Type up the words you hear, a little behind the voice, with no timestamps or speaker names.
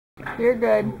You're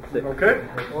good. Okay.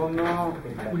 Oh no.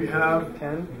 We have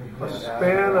 10. a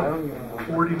span of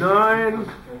 49,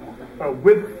 a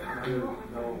width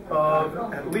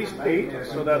of at least 8,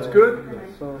 so that's good.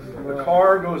 The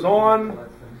car goes on,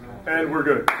 and we're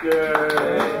good. Yay!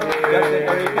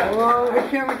 Oh, the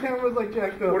camera was like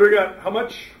jacked up. What do we got? How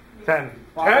much? 10.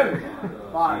 10.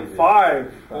 5.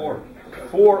 5. 4.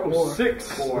 4. Oh, 6.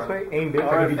 This way, aimed it.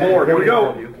 All right, 4. Here we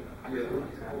go.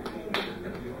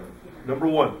 Number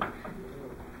 1.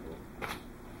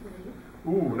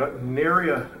 Ooh,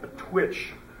 nary a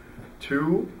twitch.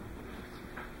 2.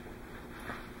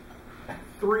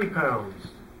 3 pounds.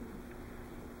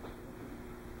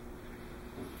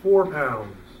 4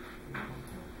 pounds.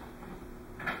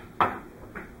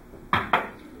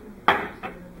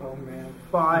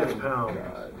 5 pounds.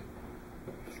 God.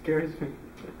 Scares me.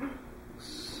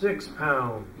 6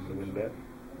 pounds.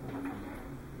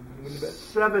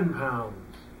 7 pounds.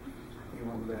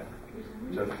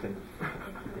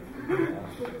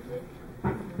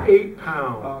 8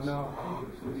 pounds. Oh no.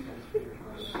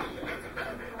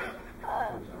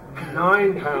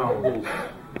 9 pounds.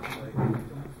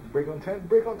 Break on 10.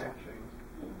 Break on 10.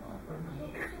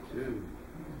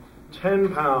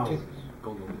 10 pounds.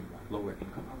 Go lower.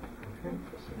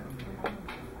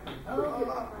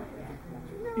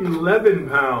 11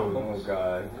 pounds. Oh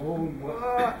God. Oh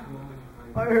my.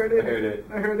 I heard it. I heard it.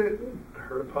 I heard it. I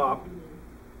heard a pop.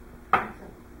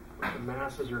 The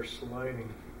masses are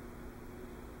sliding.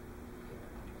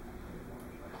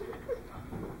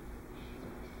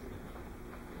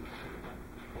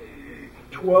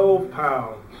 12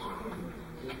 pounds.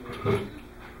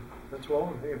 That's 12?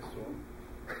 I think it's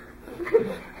 12.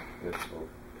 That's all.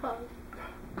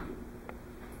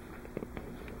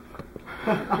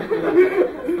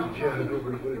 Yeah,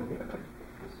 over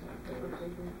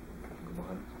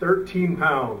 13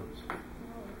 pounds.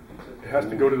 It has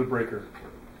to go to the breaker.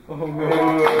 Oh no.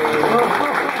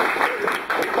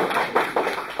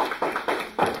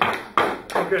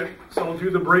 Okay, so I'll do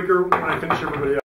the breaker when I finish everybody else.